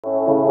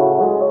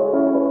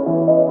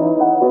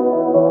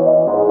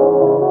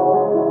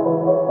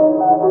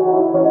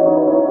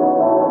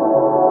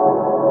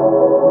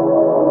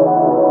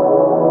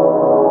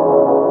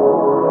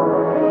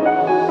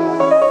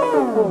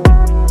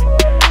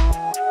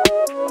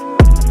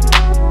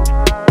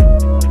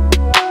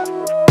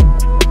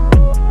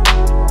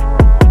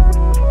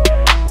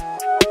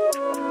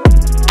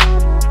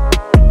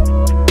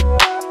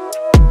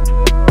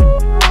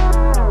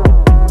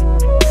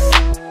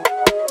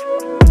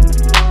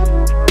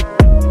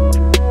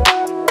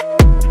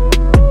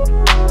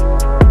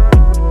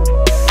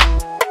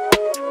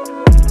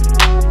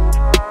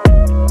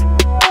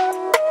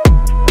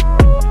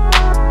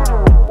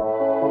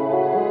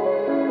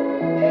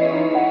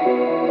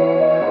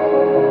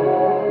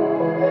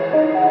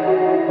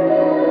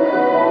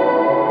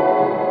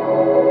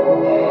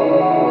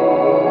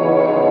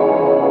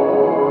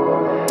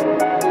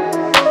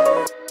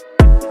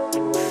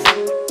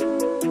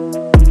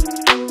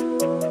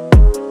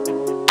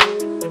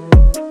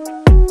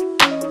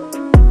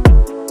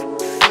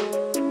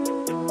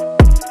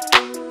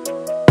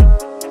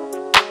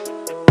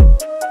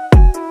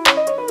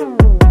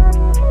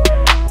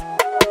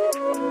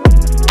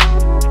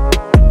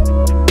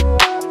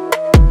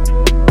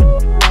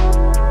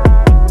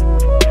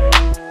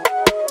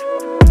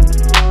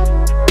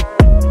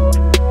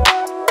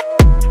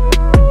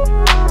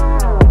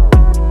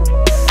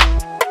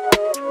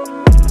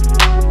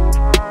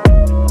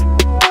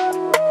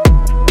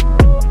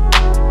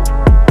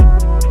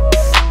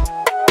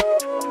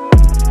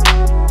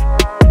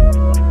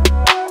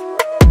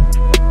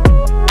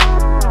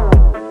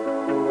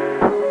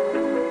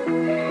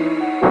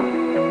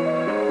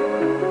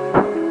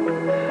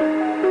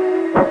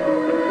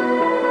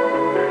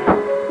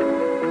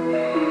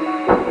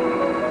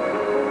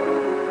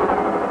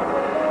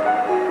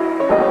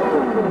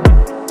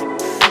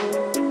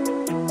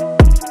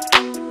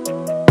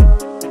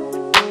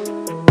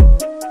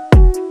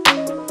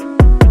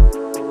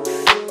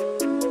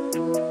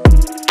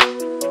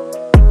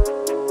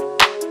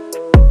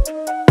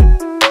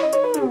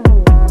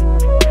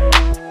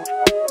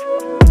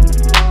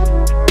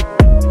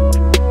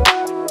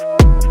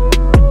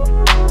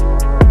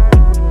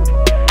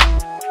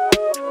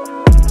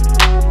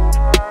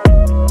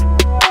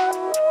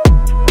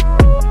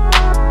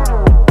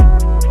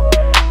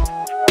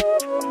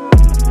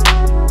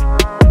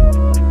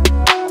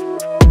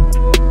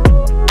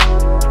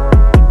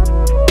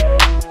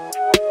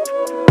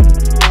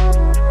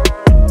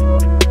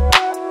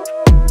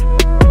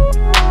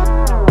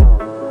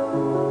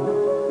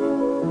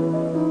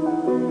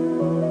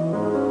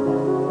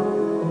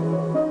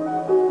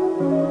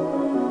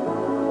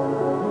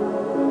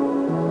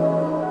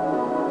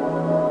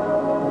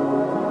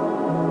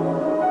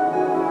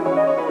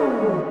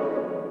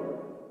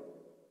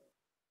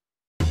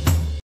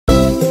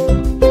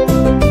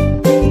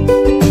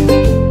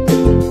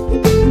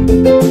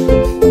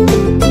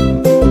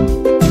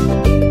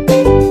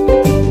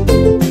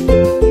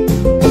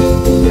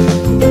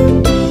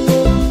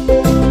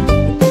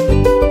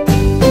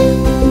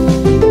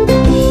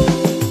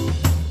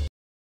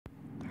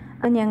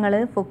ഞങ്ങൾ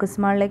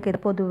ഫോക്കസ് മാളിലേക്ക്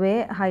പൊതുവേ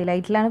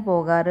ഹൈലൈറ്റിലാണ്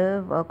പോകാറ്.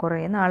 കുറേ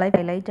നാളായി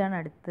ഹൈലൈറ്റാണ്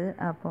അടുത്ത്,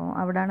 അപ്പോൾ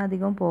അവിടെയാണ്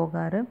അധികം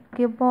പോകാറ്.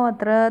 ഇപ്പോൾ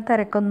അത്ര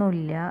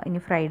തിരക്കൊന്നുമില്ല.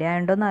 ഇനി ഫ്രൈഡേ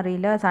ആയതുകൊണ്ടൊന്നും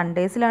അറിയില്ല.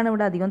 സൺഡേസിലാണ്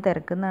ഇവിടെ അധികം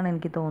തിരക്കെന്നാണ്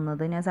എനിക്ക്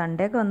തോന്നുന്നത്. ഞാൻ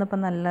സൺഡേ ഒക്കെ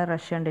വന്നപ്പോൾ നല്ല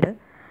റഷ് ഉണ്ട്.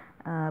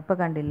 ഇപ്പോൾ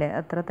കണ്ടില്ലേ,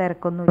 അത്ര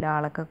തിരക്കൊന്നുമില്ല,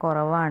 ആളൊക്കെ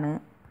കുറവാണ്.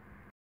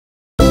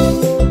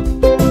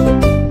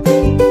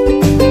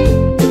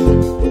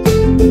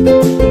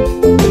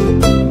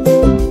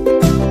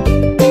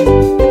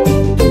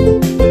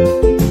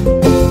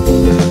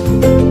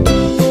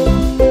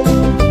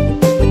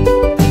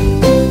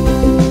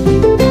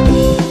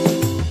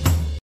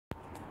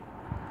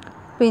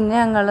 പിന്നെ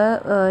ഞങ്ങൾ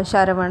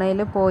ശരവണയിൽ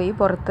പോയി,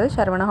 പുറത്ത്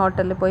ശരവണ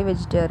ഹോട്ടലിൽ പോയി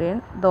വെജിറ്റേറിയൻ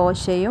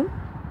ദോശയും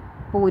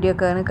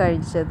പൂരിയൊക്കെയാണ്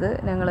കഴിച്ചത്.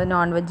 ഞങ്ങൾ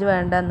നോൺ വെജ്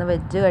വേണ്ട, അന്ന്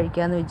വെജ്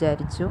കഴിക്കാമെന്ന്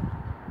വിചാരിച്ചു.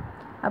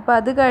 അപ്പോൾ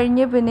അത്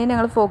കഴിഞ്ഞ് പിന്നെ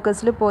ഞങ്ങൾ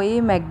ഫോക്കസിൽ പോയി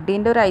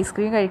മെക്ഡീൻ്റെ ഒരു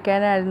ഐസ്ക്രീം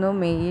കഴിക്കാനായിരുന്നു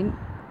മെയിൻ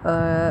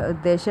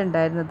ഉദ്ദേശം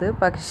ഉണ്ടായിരുന്നത്.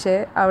 പക്ഷേ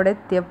അവിടെ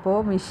എത്തിയപ്പോൾ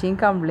മെഷീൻ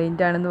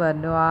കംപ്ലൈൻ്റ് ആണെന്ന്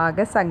പറഞ്ഞു.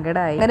 ആകെ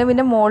സങ്കടമായി. അങ്ങനെ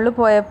പിന്നെ മുകളിൽ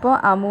പോയപ്പോൾ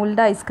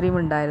അമൂലിൻ്റെ ഐസ്ക്രീം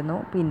ഉണ്ടായിരുന്നു.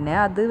 പിന്നെ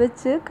അത്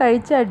വെച്ച്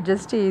കഴിച്ച്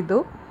അഡ്ജസ്റ്റ്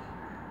ചെയ്തു.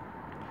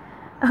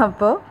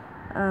 അപ്പോൾ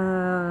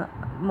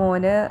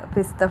മോന്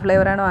പിസ്ത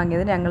ഫ്ലേവറാണ്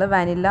വാങ്ങിയത്. ഞങ്ങൾ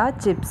വാനില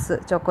ചിപ്സ്,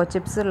 ചോക്കോ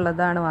ചിപ്സ്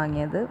ഉള്ളതാണ്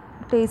വാങ്ങിയത്.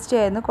 ടേസ്റ്റി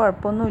ആയിരുന്നു,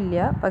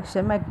 കുഴപ്പമൊന്നുമില്ല.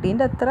 പക്ഷേ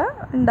മെക്ഡീൻ്റെ അത്ര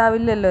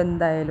ഉണ്ടാവില്ലല്ലോ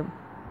എന്തായാലും.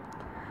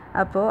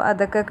 അപ്പോൾ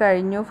അതൊക്കെ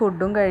കഴിഞ്ഞു,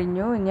 ഫുഡും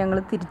കഴിഞ്ഞു. ഇനി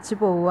ഞങ്ങൾ തിരിച്ച്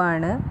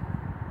പോവുകയാണ്.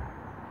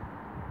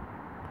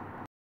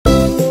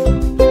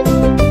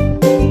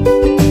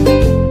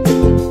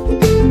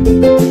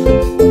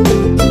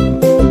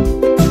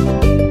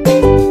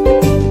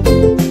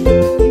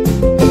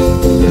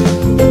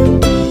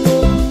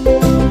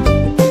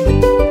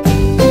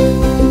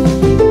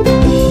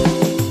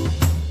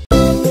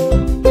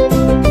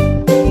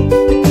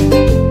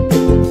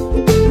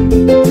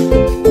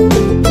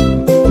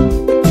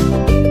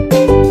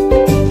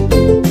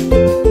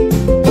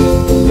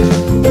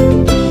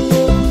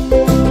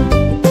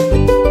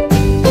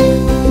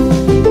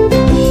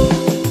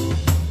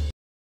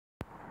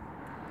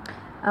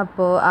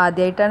 അപ്പോൾ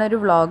ആദ്യമായിട്ടാണ് ഒരു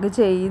വ്ളോഗ്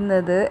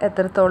ചെയ്യുന്നത്.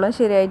 എത്രത്തോളം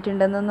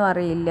ശരിയായിട്ടുണ്ടെന്നൊന്നും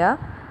അറിയില്ല.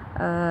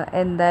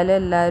 എന്തായാലും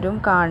എല്ലാവരും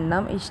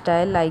കാണണം.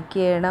 ഇഷ്ടമായാൽ ലൈക്ക്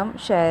ചെയ്യണം,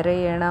 ഷെയർ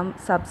ചെയ്യണം,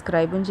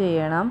 സബ്സ്ക്രൈബും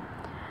ചെയ്യണം.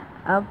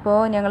 അപ്പോൾ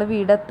ഞങ്ങൾ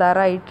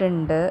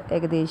വീടെത്താറായിട്ടുണ്ട്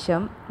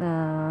ഏകദേശം.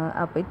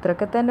 അപ്പോൾ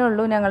ഇത്രയൊക്കെ തന്നെ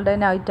ഉള്ളൂ ഞങ്ങളുടെ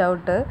നൈറ്റ്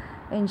ഔട്ട്.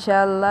 ഇൻഷാ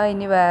അല്ലാ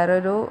ഇനി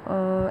വേറൊരു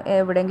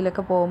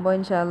എവിടെയെങ്കിലുമൊക്കെ പോകുമ്പോൾ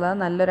ഇൻഷാ അല്ലാ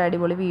നല്ലൊരു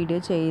അടിപൊളി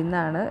വീഡിയോ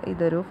ചെയ്യുന്നതാണ്.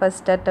 ഇതൊരു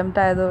ഫസ്റ്റ്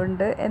അറ്റംപ്റ്റ്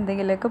ആയതുകൊണ്ട്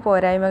എന്തെങ്കിലുമൊക്കെ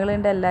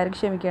പോരായ്മകളുണ്ട്, എല്ലാവരും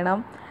ക്ഷമിക്കണം,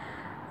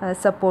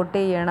 സപ്പോർട്ട്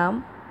ചെയ്യണം.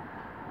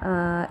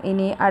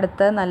 ഇനി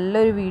അടുത്ത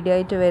നല്ലൊരു വീഡിയോ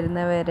ആയിട്ട്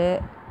വരുന്നവരെ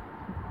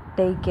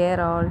take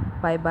care all.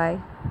 Bye bye.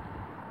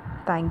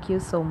 Thank you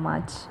so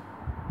much.